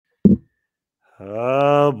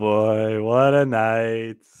Oh boy, what a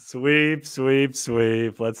night. Sweep, sweep,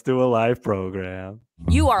 sweep. Let's do a live program.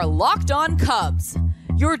 You are Locked On Cubs,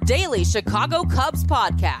 your daily Chicago Cubs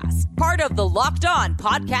podcast, part of the Locked On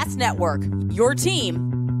Podcast Network, your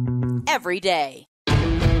team every day.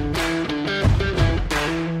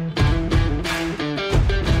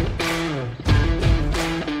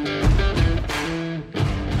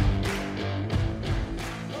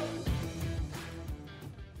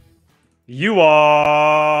 You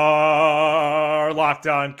are Locked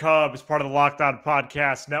On Cubs, part of the Locked On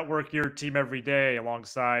Podcast Network, your team every day,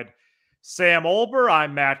 alongside Sam Olber.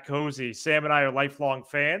 I'm Matt Caissie. Sam and I are lifelong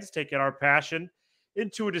fans, taking our passion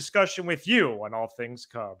into a discussion with you on all things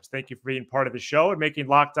Cubs. Thank you for being part of the show and making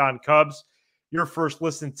Locked On Cubs your first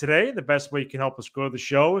listen today. The best way you can help us grow the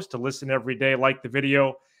show is to listen every day, like the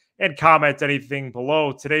video, and comment anything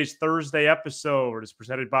below. Today's Thursday episode is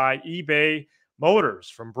presented by eBay Motors.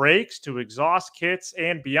 From brakes to exhaust kits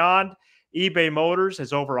and beyond, eBay Motors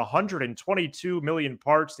has over 122 million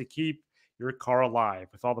parts to keep your car alive.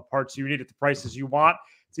 With all the parts you need at the prices you want,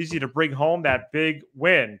 it's easy to bring home that big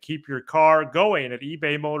win. Keep your car going at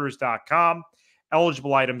ebaymotors.com.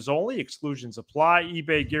 Eligible items only. Exclusions apply.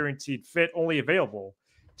 eBay guaranteed fit. Only available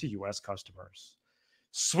to U.S. customers.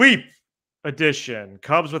 Sweep edition.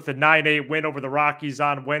 Cubs with a 9-8 win over the Rockies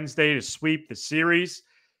on Wednesday to sweep the series.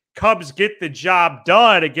 Cubs get the job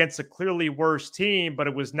done against a clearly worse team, but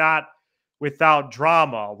it was not without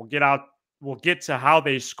drama. We'll get to how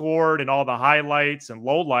they scored and all the highlights and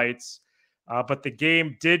lowlights, but the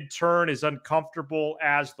game did turn as uncomfortable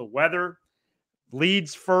as the weather.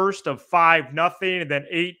 Leads first of 5-0 and then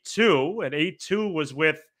 8-2, and 8-2 was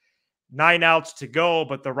with 9 outs to go,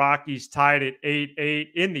 but the Rockies tied at 8-8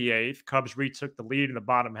 in the 8th. Cubs retook the lead in the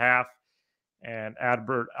bottom half, and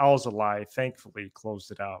Adbert Alzolay thankfully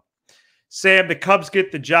closed it out. Sam, the Cubs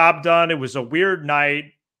get the job done. It was a weird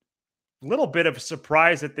night. A little bit of a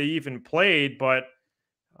surprise that they even played, but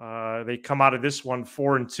they come out of this one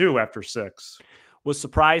 4-2 after 6. Was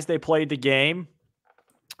surprised they played the game.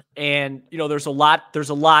 And there's a lot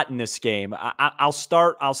in this game. I'll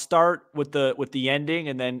start with the ending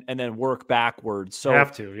and then work backwards. So you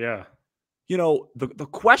have to, yeah. The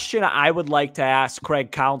question I would like to ask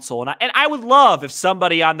Craig Counsell, and I would love if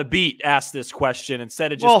somebody on the beat asked this question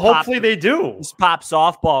instead of just hopefully they do. Just pop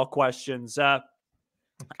softball questions.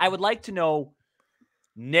 I would like to know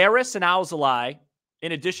Neris and Alzolay,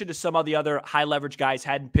 in addition to some of the other high leverage guys,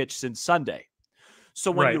 hadn't pitched since Sunday.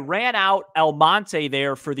 So when you ran out Almonte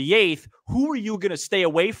there for the 8th, who are you going to stay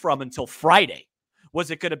away from until Friday?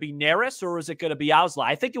 Was it going to be Neris or was it going to be Alzolay?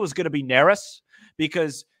 I think it was going to be Neris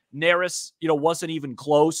because Neris, wasn't even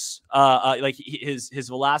close. Like his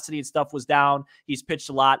velocity and stuff was down. He's pitched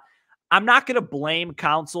a lot. I'm not going to blame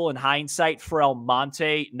Counsell in hindsight for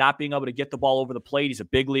Almonte not being able to get the ball over the plate. He's a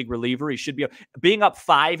big league reliever. He should be being up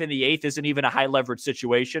 5 in the 8th isn't even a high leverage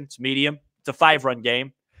situation. It's medium. It's a 5-run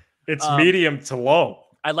game. It's medium to low.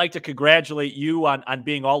 I'd like to congratulate you on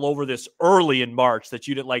being all over this early in March that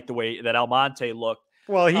you didn't like the way that Almonte looked.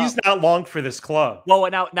 Well, he's not long for this club. Well,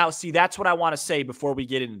 now, see, that's what I want to say before we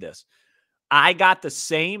get into this. I got the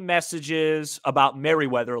same messages about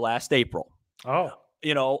Merriweather last April. Oh,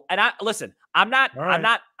 and I'm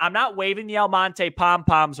not waving the Almonte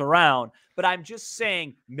pom-poms around, but I'm just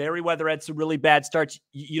saying Merriweather had some really bad starts.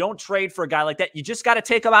 You don't trade for a guy like that. You just got to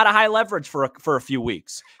take him out of high leverage for a few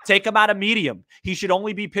weeks. Take him out of medium. He should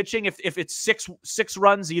only be pitching if it's six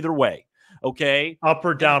runs either way. Okay. Up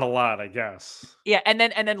or down a lot, I guess. Yeah. And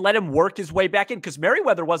then let him work his way back in because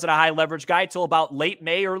Merriweather wasn't a high leverage guy until about late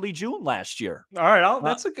May, early June last year. All right.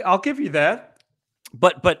 I'll give you that.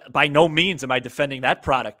 But by no means am I defending that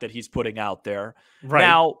product that he's putting out there. Right.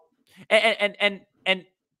 Now, and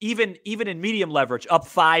even in medium leverage, up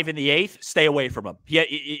 5 in the 8th, stay away from him.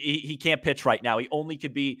 He can't pitch right now. He only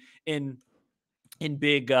could be in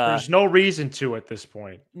big. There's no reason to at this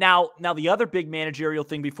point. Now the other big managerial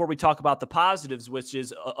thing before we talk about the positives, which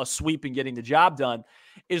is a sweep and getting the job done,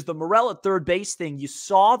 is the Morel at third base thing. You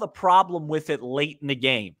saw the problem with it late in the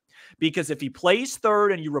game. Because if he plays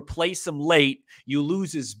third and you replace him late, you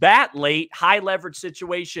lose his bat late, high leverage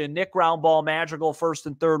situation, Nick ground ball, Madrigal, first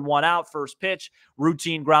and third, 1 out, first pitch,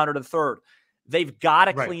 routine grounder to third. They've got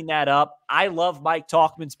to clean that up. I love Mike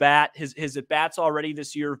Tauchman's bat. His at-bats already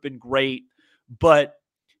this year have been great. But,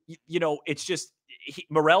 it's just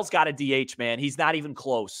Morel's got a DH, man. He's not even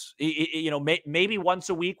close. Maybe once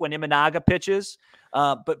a week when Imanaga pitches,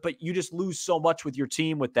 but you just lose so much with your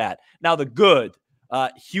team with that. Now, the good.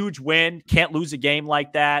 Huge win. Can't lose a game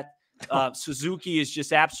like that. Suzuki is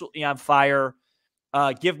just absolutely on fire.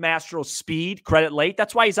 give Mastro speed, credit late.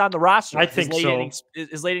 That's why he's on the roster. I think so.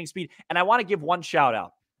 His late inning speed. And I want to give one shout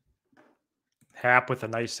out. Happ with a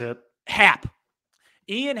nice hit. Happ.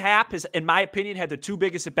 Ian Happ has, in my opinion, had the two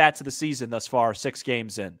biggest at-bats of the season thus far, 6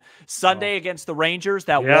 games in. Sunday against the Rangers,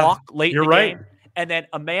 that walk late in the game. And then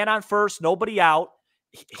a man on first, nobody out.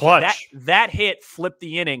 Clutch. That hit flipped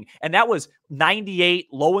the inning. And that was 98,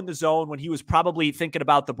 low in the zone when he was probably thinking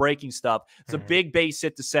about the breaking stuff. It's a big base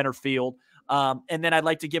hit to center field. And then I'd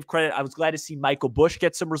like to give credit. I was glad to see Michael Busch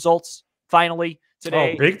get some results finally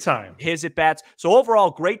today. Oh, big time. His at-bats. So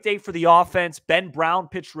overall, great day for the offense. Ben Brown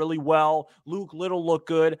pitched really well. Luke Little looked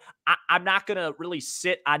good. I'm not going to really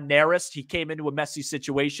sit on Neris. He came into a messy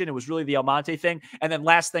situation. It was really the Almonte thing. And then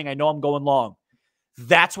last thing, I know I'm going long.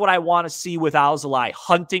 That's what I want to see with Alzolay,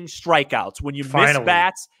 hunting strikeouts. When you miss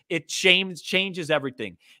bats, it changes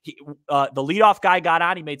everything. The leadoff guy got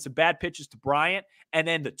on. He made some bad pitches to Bryant. And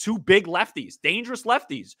then the two big lefties, dangerous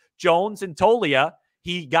lefties, Jones and Tolia,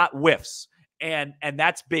 he got whiffs. And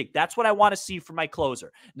that's big. That's what I want to see from my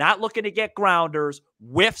closer. Not looking to get grounders,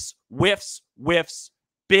 whiffs.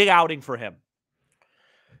 Big outing for him.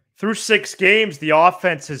 Through 6 games, the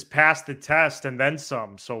offense has passed the test and then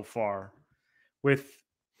some so far, with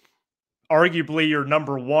arguably your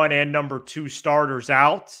number 1 and number 2 starters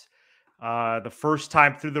out. The first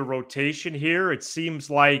time through the rotation here, it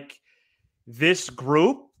seems like this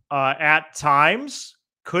group at times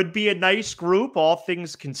could be a nice group, all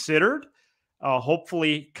things considered.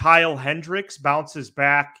 Hopefully Kyle Hendricks bounces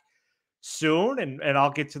back soon, and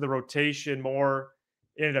I'll get to the rotation more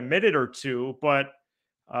in a minute or two. But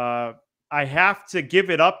I have to give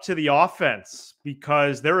it up to the offense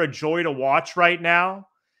because they're a joy to watch right now.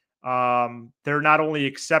 They're not only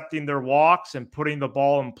accepting their walks and putting the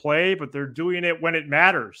ball in play, but they're doing it when it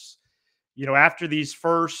matters. You know, after these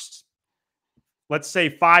first, let's say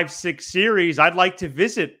 5-6 series, I'd like to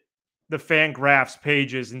visit the FanGraphs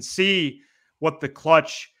pages and see what the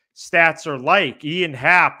clutch stats are like. Ian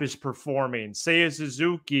Happ is performing. Seiya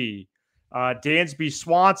Suzuki, Dansby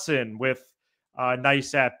Swanson with a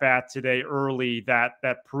nice at-bat today early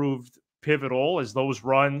that proved pivotal as those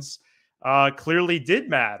runs clearly did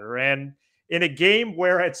matter. And in a game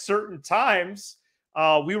where at certain times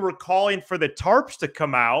we were calling for the Tarps to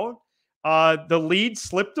come out, the lead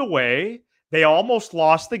slipped away. They almost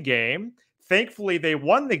lost the game. Thankfully, they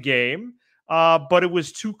won the game. But it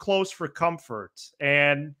was too close for comfort.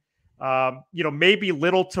 And, maybe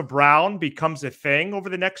Little to Brown becomes a thing over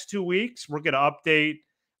the next 2 weeks. We're going to update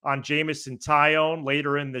on Jameson Taillon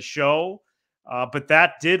later in the show. But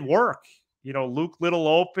that did work. Luke Little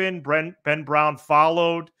opened, Ben Brown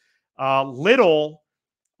followed. Little,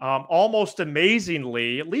 almost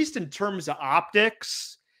amazingly, at least in terms of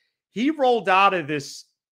optics, he rolled out of the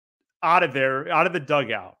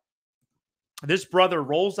dugout. This brother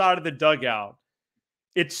rolls out of the dugout.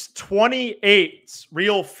 It's 28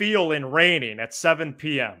 real feel and raining at 7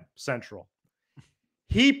 p.m. Central.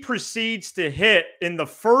 He proceeds to hit in the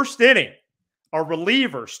first inning, a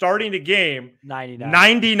reliever starting the game,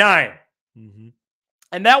 99. Mm-hmm.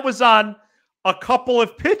 And that was on a couple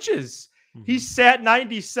of pitches. Mm-hmm. He sat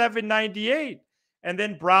 97, 98. And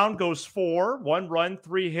then Brown goes 4, 1 run,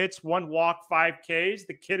 3 hits, 1 walk, 5 Ks.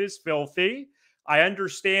 The kid is filthy. I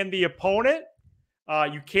understand the opponent.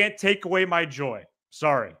 You can't take away my joy.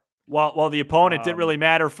 Sorry. Well, the opponent didn't really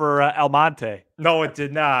matter for Almonte. No, it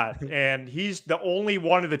did not. And he's the only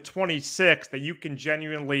one of the 26 that you can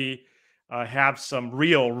genuinely have some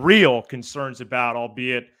real concerns about,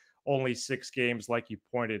 albeit only 6 games, like you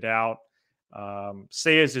pointed out.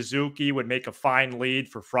 Seiya Suzuki would make a fine lead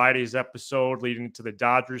for Friday's episode leading into the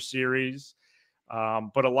Dodgers series.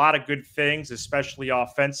 But a lot of good things, especially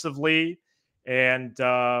offensively. And,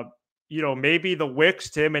 maybe the Wicks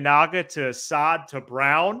to Imanaga to Assad to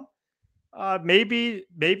Brown, maybe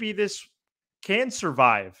this can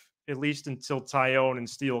survive, at least until Taillon and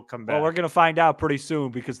Steele come back. Well, we're going to find out pretty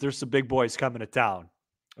soon because there's some big boys coming to town.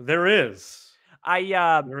 There is.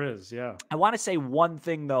 There is, yeah. I want to say one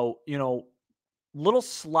thing, though, little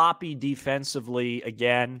sloppy defensively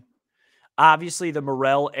again. Obviously, the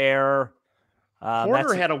Morel error.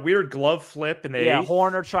 Horner had a weird glove flip in the eighth.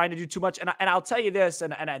 Horner trying to do too much. And I'll tell you this,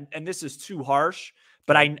 and this is too harsh,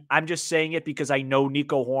 but I'm just saying it because I know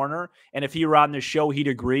Nico Horner, and if he were on the show, he'd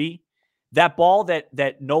agree. That ball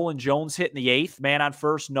that Nolan Jones hit in the 8th, man on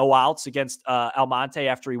first, no outs against Almonte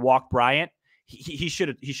after he walked Bryant, he should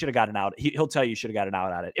have gotten out. He'll tell you he should have gotten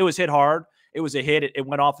out on it. It was hit hard, It was a hit. It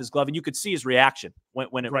went off his glove, and you could see his reaction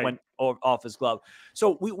when it went off his glove.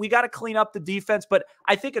 So we got to clean up the defense, but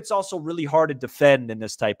I think it's also really hard to defend in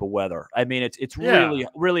this type of weather. I mean, it's really,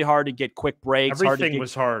 really hard to get quick breaks. Everything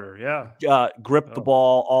was harder, grip the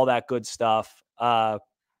ball, all that good stuff.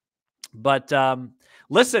 But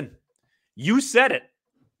listen, you said it.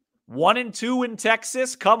 1-2 in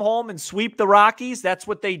Texas, come home and sweep the Rockies. That's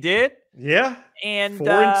what they did. Yeah. And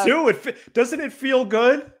 4-2. Doesn't it feel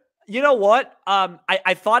good? You know what?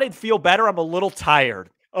 I thought it'd feel better. I'm a little tired.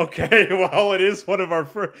 Okay, well, it is one of our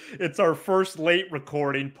it's our first late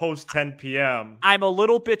recording post 10 p.m. I'm a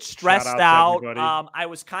little bit stressed out. I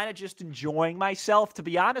was kind of just enjoying myself, to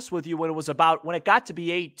be honest with you, when it got to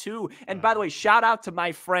be 8-2. And by the way, shout out to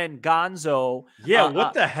my friend Gonzo. Yeah,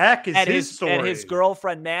 what the heck is his story? And his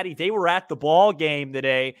girlfriend Maddie. They were at the ball game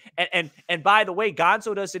today. And by the way,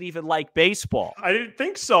 Gonzo doesn't even like baseball. I didn't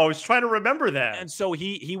think so. I was trying to remember that. And so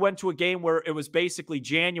he went to a game where it was basically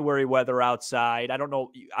January weather outside. I don't know.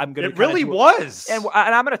 It really was. And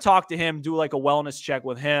I'm going to talk to him, do like a wellness check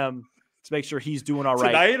with him to make sure he's doing all right.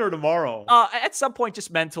 Tonight or tomorrow? At some point,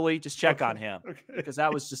 just mentally, just check on him. Because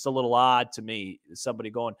that was just a little odd to me,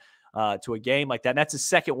 somebody going to a game like that. And that's his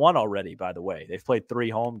second one already, by the way. They've played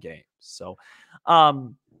 3 home games. So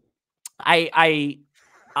I'll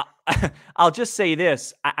just say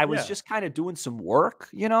this. I was just kind of doing some work,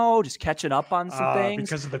 just catching up on some things.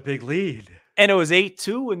 Because of the big lead. And it was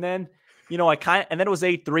 8-2, and then and then it was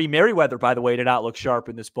 8-3. Merriweather, by the way, did not look sharp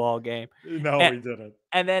in this ball game. No, he didn't.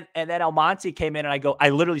 And then Almonte came in, and I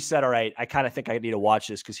literally said, all right, I kind of think I need to watch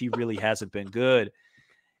this because he really hasn't been good.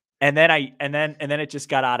 And then it just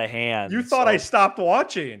got out of hand. You thought I stopped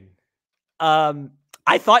watching.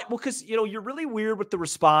 I thought, because you're really weird with the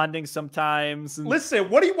responding sometimes. Listen,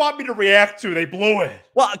 what do you want me to react to? They blew it.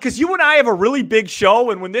 Well, because you and I have a really big show,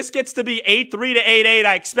 and when this gets to be 8-3 to 8-8,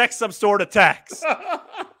 I expect some sort of text.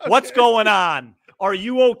 What's going on? Are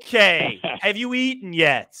you okay? Have you eaten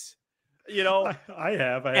yet? I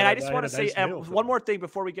have. And I just want to say one more thing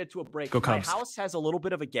before we get to a break. Go My Cubs. house has a little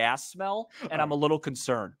bit of a gas smell, and I'm a little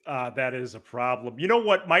concerned. That is a problem. You know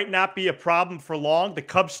what might not be a problem for long? The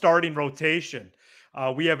Cubs starting rotation.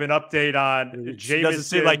 We have an update on Jameson. Doesn't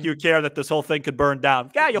seem like you care that this whole thing could burn down.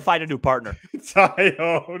 Yeah, you'll find a new partner.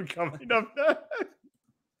 Taillon coming up next.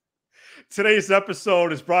 Today's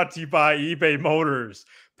episode is brought to you by eBay Motors.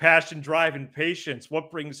 Passion, drive, and patience. What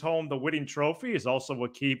brings home the winning trophy is also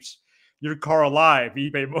what keeps your car alive.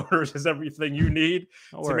 eBay Motors has everything you need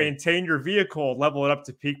to maintain your vehicle, level it up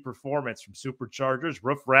to peak performance, from superchargers,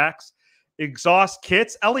 roof racks, exhaust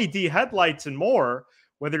kits, LED headlights, and more.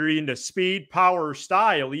 Whether you're into speed, power, or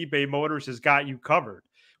style, eBay Motors has got you covered.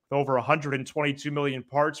 With over 122 million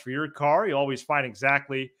parts for your car, you'll always find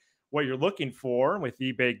exactly what you're looking for. With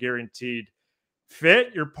eBay Guaranteed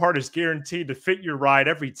Fit, your part is guaranteed to fit your ride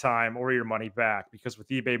every time or your money back. Because with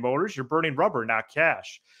eBay Motors, you're burning rubber, not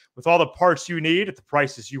cash. With all the parts you need at the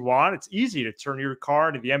prices you want, it's easy to turn your car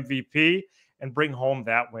into the MVP and bring home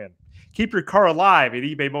that win. Keep your car alive at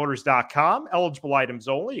ebaymotors.com. Eligible items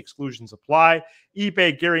only. Exclusions apply.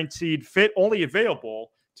 eBay Guaranteed Fit only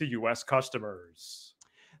available to U.S. customers.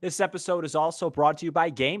 This episode is also brought to you by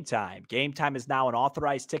Game Time. Game Time is now an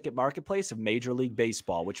authorized ticket marketplace of Major League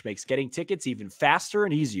Baseball, which makes getting tickets even faster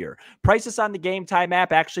and easier. Prices on the Game Time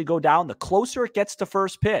app actually go down the closer it gets to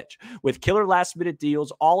first pitch. With killer last-minute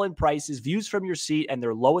deals, all-in prices, views from your seat, and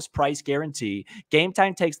their lowest price guarantee, Game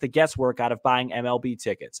Time takes the guesswork out of buying MLB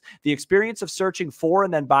tickets. The experience of searching for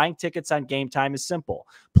and then buying tickets on Game Time is simple.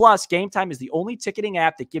 Plus, Game Time is the only ticketing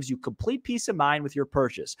app that gives you complete peace of mind with your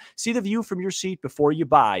purchase. See the view from your seat before you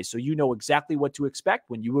buy, so you know exactly what to expect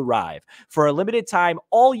when you arrive. For a limited time,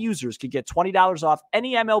 all users can get $20 off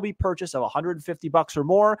any MLB purchase of $150 or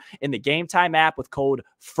more in the Game Time app with code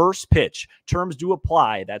FIRSTPITCH. Terms do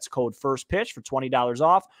apply. That's code FIRSTPITCH for $20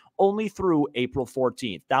 off only through April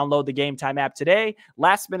 14th. Download the Game Time app today.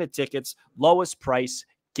 Last minute tickets, lowest price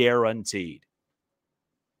guaranteed.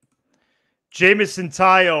 Jameson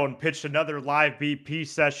Taillon pitched another live BP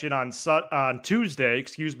session on Tuesday,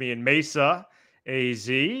 in Mesa, AZ,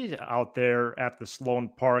 out there at the Sloan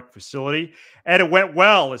Park facility. And it went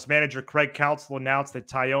well, as manager Craig Counsell announced that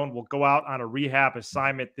Taillon will go out on a rehab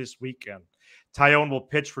assignment this weekend. Taillon will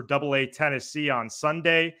pitch for AA Tennessee on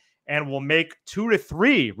Sunday and will make 2 to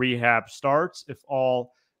 3 rehab starts if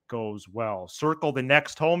all goes well. Circle the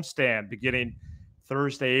next homestand beginning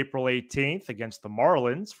Thursday, April 18th against the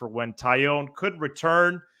Marlins for when Taillon could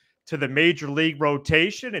return to the major league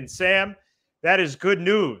rotation. And Sam, that is good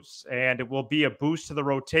news, and it will be a boost to the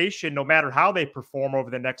rotation no matter how they perform over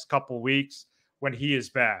the next couple of weeks when he is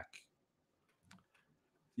back.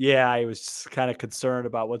 Yeah, I was kind of concerned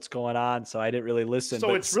about what's going on, so I didn't really listen.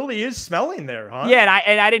 So it really is smelling there, huh? Yeah,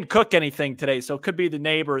 and I didn't cook anything today, so it could be the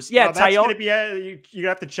neighbors. Yeah, that's going to be you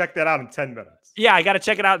have to check that out in 10 minutes. Yeah, I got to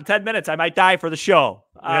check it out in 10 minutes. I might die for the show.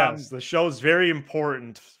 Yes, the show's very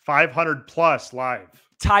important. 500 plus live.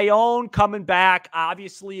 Taillon coming back,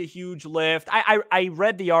 obviously a huge lift. I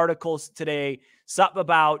read the articles today, something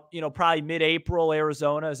about, probably mid-April,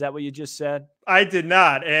 Arizona. Is that what you just said? I did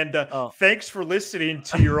not. And thanks for listening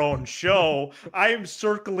to your own show. I am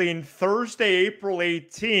circling Thursday, April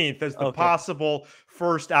 18th as the possible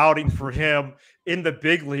first outing for him in the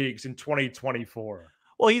big leagues in 2024.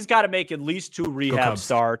 Well, he's got to make at least 2 rehab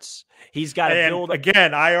starts. He's got to build.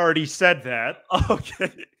 Again, I already said that.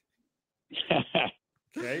 Okay.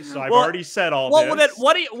 Okay, so I've already said all this. Well, then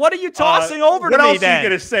what are you tossing over to me then? What else are you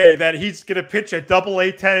going to say? That he's going to pitch at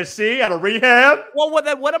Double-A Tennessee out of rehab? Well, what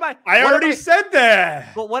am I? I already said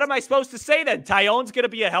that. But what am I supposed to say then? Taillon's going to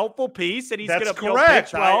be a helpful piece, and he's going to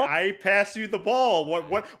correct. Pitch well. I pass you the ball.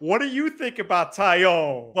 What do you think about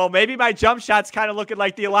Taillon? Well, maybe my jump shot's kind of looking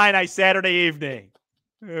like the Illini Saturday evening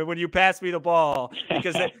when you pass me the ball,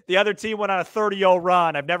 because the other team went on a 30-0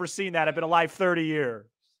 run. I've never seen that. I've been alive 30 years.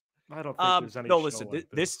 I don't think there's any. No, listen.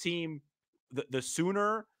 This team, the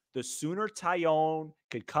sooner Taillon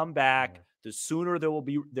could come back, the sooner there will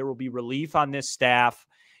be relief on this staff.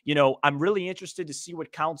 I'm really interested to see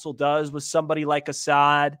what Counsell does with somebody like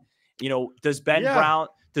Assad. Does Ben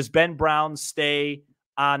Brown stay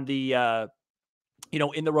on the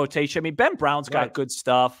in the rotation? I mean, Ben Brown's got good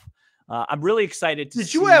stuff. I'm really excited to see.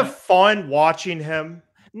 Did you have fun watching him?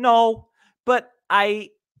 No, but I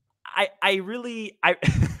really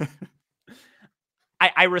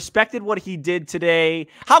I respected what he did today.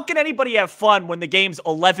 How can anybody have fun when the game's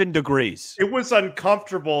 11 degrees? It was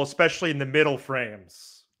uncomfortable, especially in the middle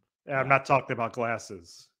frames. I'm not talking about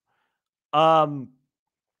glasses.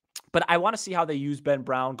 But I want to see how they use Ben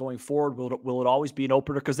Brown going forward. Will it always be an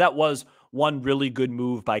opener? Because that was one really good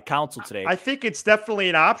move by Counsell today. I think it's definitely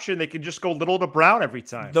an option. They can just go Little to Brown every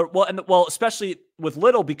time. Especially with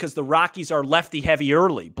Little, because the Rockies are lefty heavy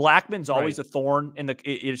early. Blackman's always a thorn in the.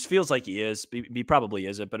 It feels like he is. He probably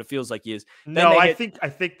isn't, but it feels like he is. I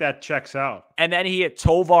think that checks out. And then he hit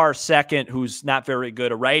Tovar second, who's not very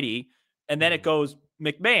good, a righty, and then it goes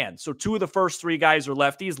McMahon. So 2 of the first 3 guys are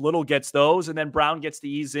lefties. Little gets those, and then Brown gets the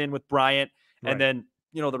ease in with Bryant, and then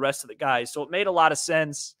the rest of the guys. So it made a lot of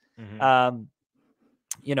sense. So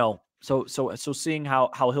seeing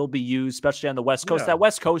how he'll be used, especially on the West Coast, that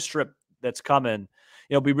West Coast trip that's coming,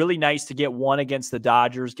 it'll be really nice to get 1 against the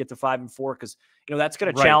Dodgers, get to 5-4, because that's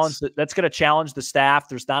going to challenge. That's going to challenge the staff.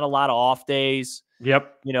 There's not a lot of off days.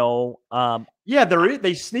 Yep.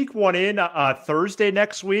 They sneak one in Thursday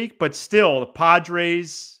next week, but still the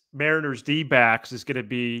Padres, Mariners, D-backs is going to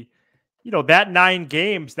be, that 9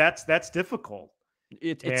 games. That's difficult.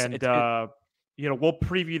 We'll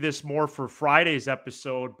preview this more for Friday's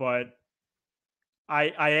episode, but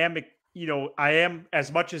I am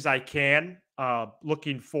as much as I can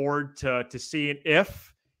looking forward to seeing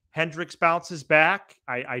if Hendricks bounces back.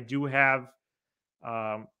 I do have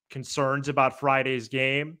concerns about Friday's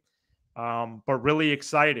game, but really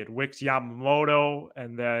excited. Wicks Yamamoto,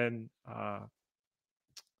 and then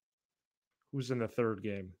who's in the third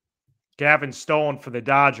game? Gavin Stone for the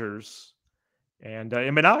Dodgers, and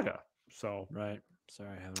Imanaga. So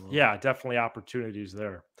definitely opportunities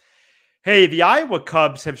there. Hey, the Iowa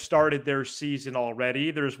Cubs have started their season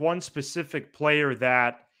already. There's one specific player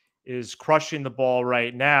that is crushing the ball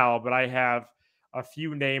right now, but I have a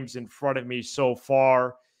few names in front of me so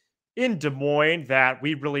far in Des Moines that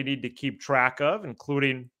we really need to keep track of,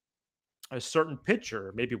 including a certain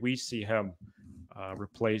pitcher. Maybe we see him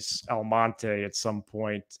replace Almonte at some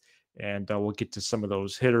point, and we'll get to some of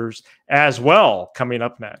those hitters as well coming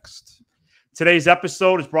up next. Today's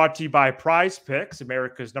episode is brought to you by Prize Picks,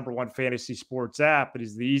 America's #1 fantasy sports app. It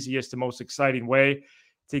is the easiest and most exciting way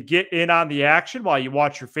to get in on the action while you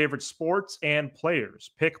watch your favorite sports and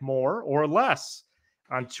players. Pick more or less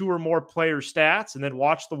on 2 or more player stats, and then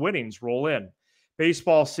watch the winnings roll in.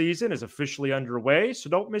 Baseball season is officially underway, so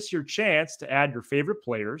don't miss your chance to add your favorite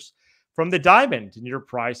players from the diamond in your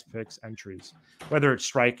Prize Picks entries. Whether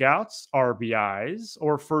it's strikeouts, RBIs,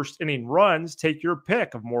 or first inning runs, take your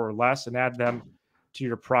pick of more or less and add them to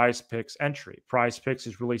your Prize Picks entry. Prize Picks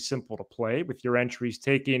is really simple to play, with your entries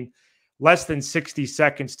taking less than 60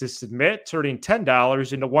 seconds to submit, turning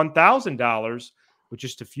 $10 into $1,000 with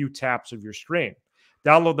just a few taps of your screen.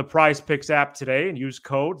 Download the Prize Picks app today and use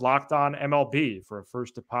code LOCKEDONMLB for a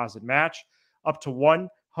first deposit match up to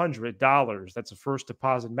 $100. That's a first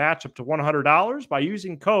deposit match up to $100 by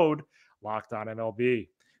using code LOCKEDONMLB.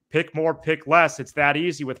 Pick more, pick less. It's that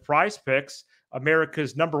easy with Prize Picks,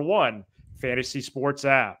 America's #1 fantasy sports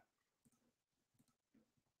app.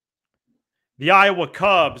 The Iowa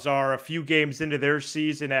Cubs are a few games into their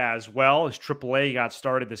season as well, as AAA got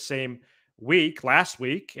started the same week, last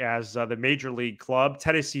week, as the Major League club.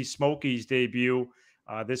 Tennessee Smokies debut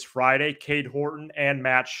this Friday. Cade Horton and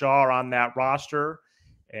Matt Shaw are on that roster,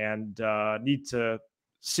 and need to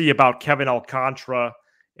see about Kevin Alcantara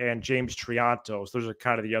and James Triantos. Those are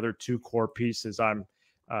kind of the other two core pieces I'm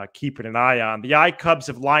keeping an eye on. The I-Cubs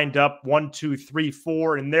have lined up 1, 2, 3,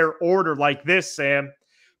 4 in their order like this, Sam.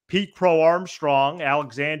 Pete Crow Armstrong,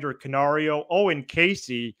 Alexander Canario, Owen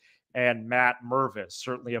Caissie, and Matt Mervis.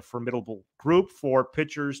 Certainly a formidable group for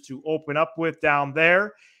pitchers to open up with down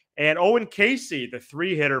there. And Owen Caissie, the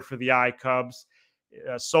 3-hitter for the I-Cubs,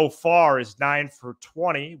 so far is 9 for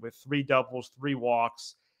 20 with 3 doubles, 3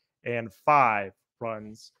 walks, and 5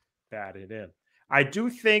 runs batted in. I do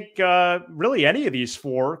think really any of these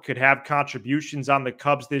 4 could have contributions on the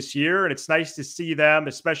Cubs this year, and it's nice to see them,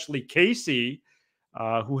 especially Caissie,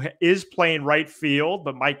 who is playing right field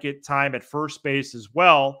but might get time at first base as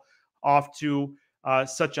well, off to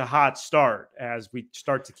such a hot start as we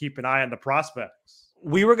start to keep an eye on the prospects.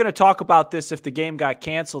 We were going to talk about this if the game got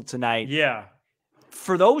canceled tonight. Yeah.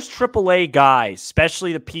 For those AAA guys,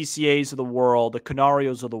 especially the PCAs of the world, the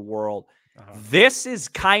Canarios of the world, this is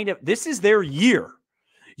their year.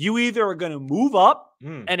 You either are going to move up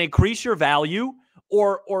and increase your value,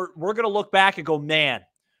 or we're going to look back and go, man,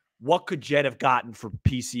 what could Jed have gotten for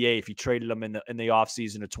PCA if he traded him in the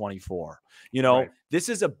offseason of 24? You know, This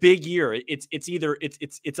is a big year. It's either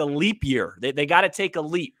a leap year. They got to take a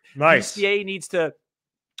leap. Nice. PCA needs to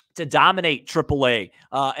dominate AAA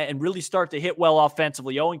and really start to hit well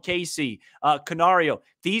offensively. Owen Caissie, Canario,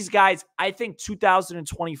 these guys, I think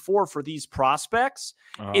 2024 for these prospects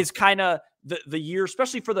is kind of the year,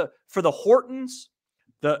 especially for the Hortons,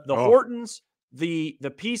 Hortons, the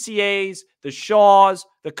PCAs, the Shaws,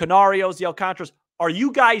 the Canarios, the Alcantaras. Are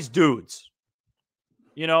you guys dudes?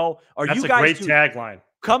 You know, That's a great tagline.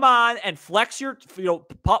 Come on and flex your,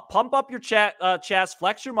 pump up your chest,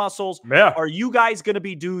 flex your muscles. Yeah. Are you guys going to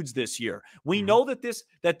be dudes this year? We know that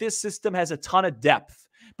this system has a ton of depth,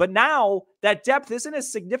 but now that depth isn't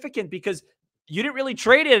as significant because you didn't really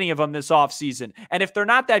trade any of them this offseason. And if they're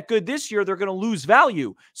not that good this year, they're going to lose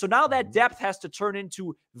value. So now that depth has to turn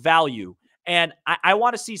into value. And I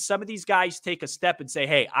want to see some of these guys take a step and say,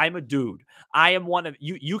 hey, I'm a dude. I am one of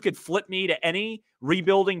you. You could flip me to any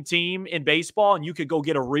rebuilding team in baseball and you could go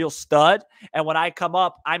get a real stud. And when I come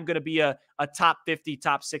up, I'm going to be a top 50,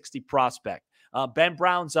 top 60 prospect. Ben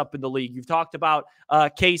Brown's up in the league. You've talked about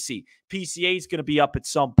Caissie. PCA is going to be up at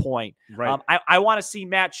some point. Right. I want to see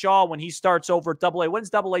Matt Shaw when he starts over at AA.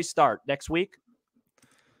 When's AA start? Next week?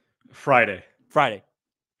 Friday.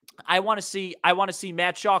 I want to see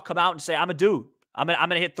Matt Shaw come out and say, I'm a dude. I'm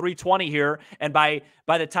gonna hit 320 here. And by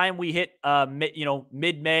the time we hit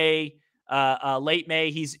mid-May, late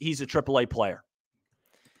May, he's a AAA player.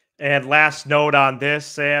 And last note on this,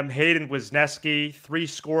 Sam, Hayden Wisniewski, 3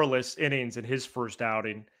 scoreless innings in his first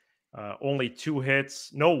outing, only 2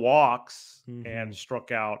 hits, no walks, and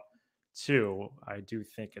struck out 2. I do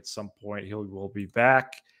think at some point he will be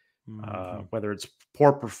back. Whether it's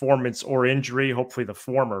poor performance or injury, hopefully the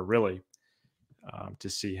former, really, to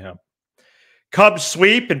see him. Cubs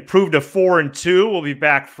sweep, improved to 4-2. We'll be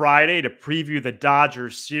back Friday to preview the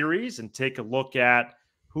Dodgers series and take a look at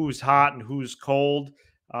who's hot and who's cold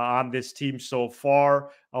on this team so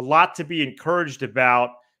far. A lot to be encouraged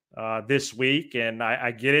about this week, and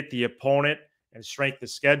I get it. The opponent and strength of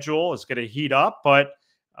schedule is going to heat up, but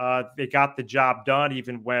they got the job done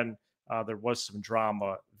even when there was some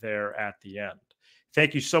drama there at the end.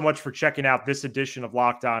 Thank you so much for checking out this edition of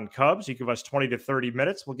Locked On Cubs. You give us 20 to 30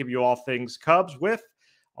 minutes. We'll give you all things Cubs with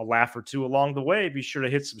a laugh or two along the way. Be sure to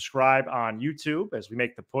hit subscribe on YouTube as we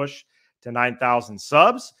make the push to 9,000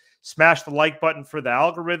 subs. Smash the like button for the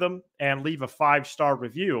algorithm and leave a 5-star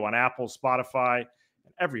review on Apple, Spotify,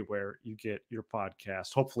 and everywhere you get your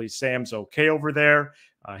podcast. Hopefully Sam's okay over there.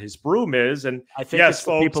 His broom is. And I think yes,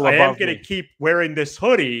 folks, I am going to keep wearing this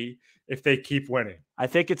hoodie if they keep winning. I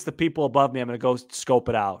think it's the people above me. I'm going to go scope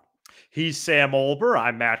it out. He's Sam Olber.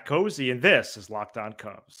 I'm Matt Caissie, and this is Locked On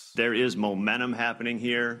Cubs. There is momentum happening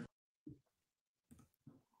here.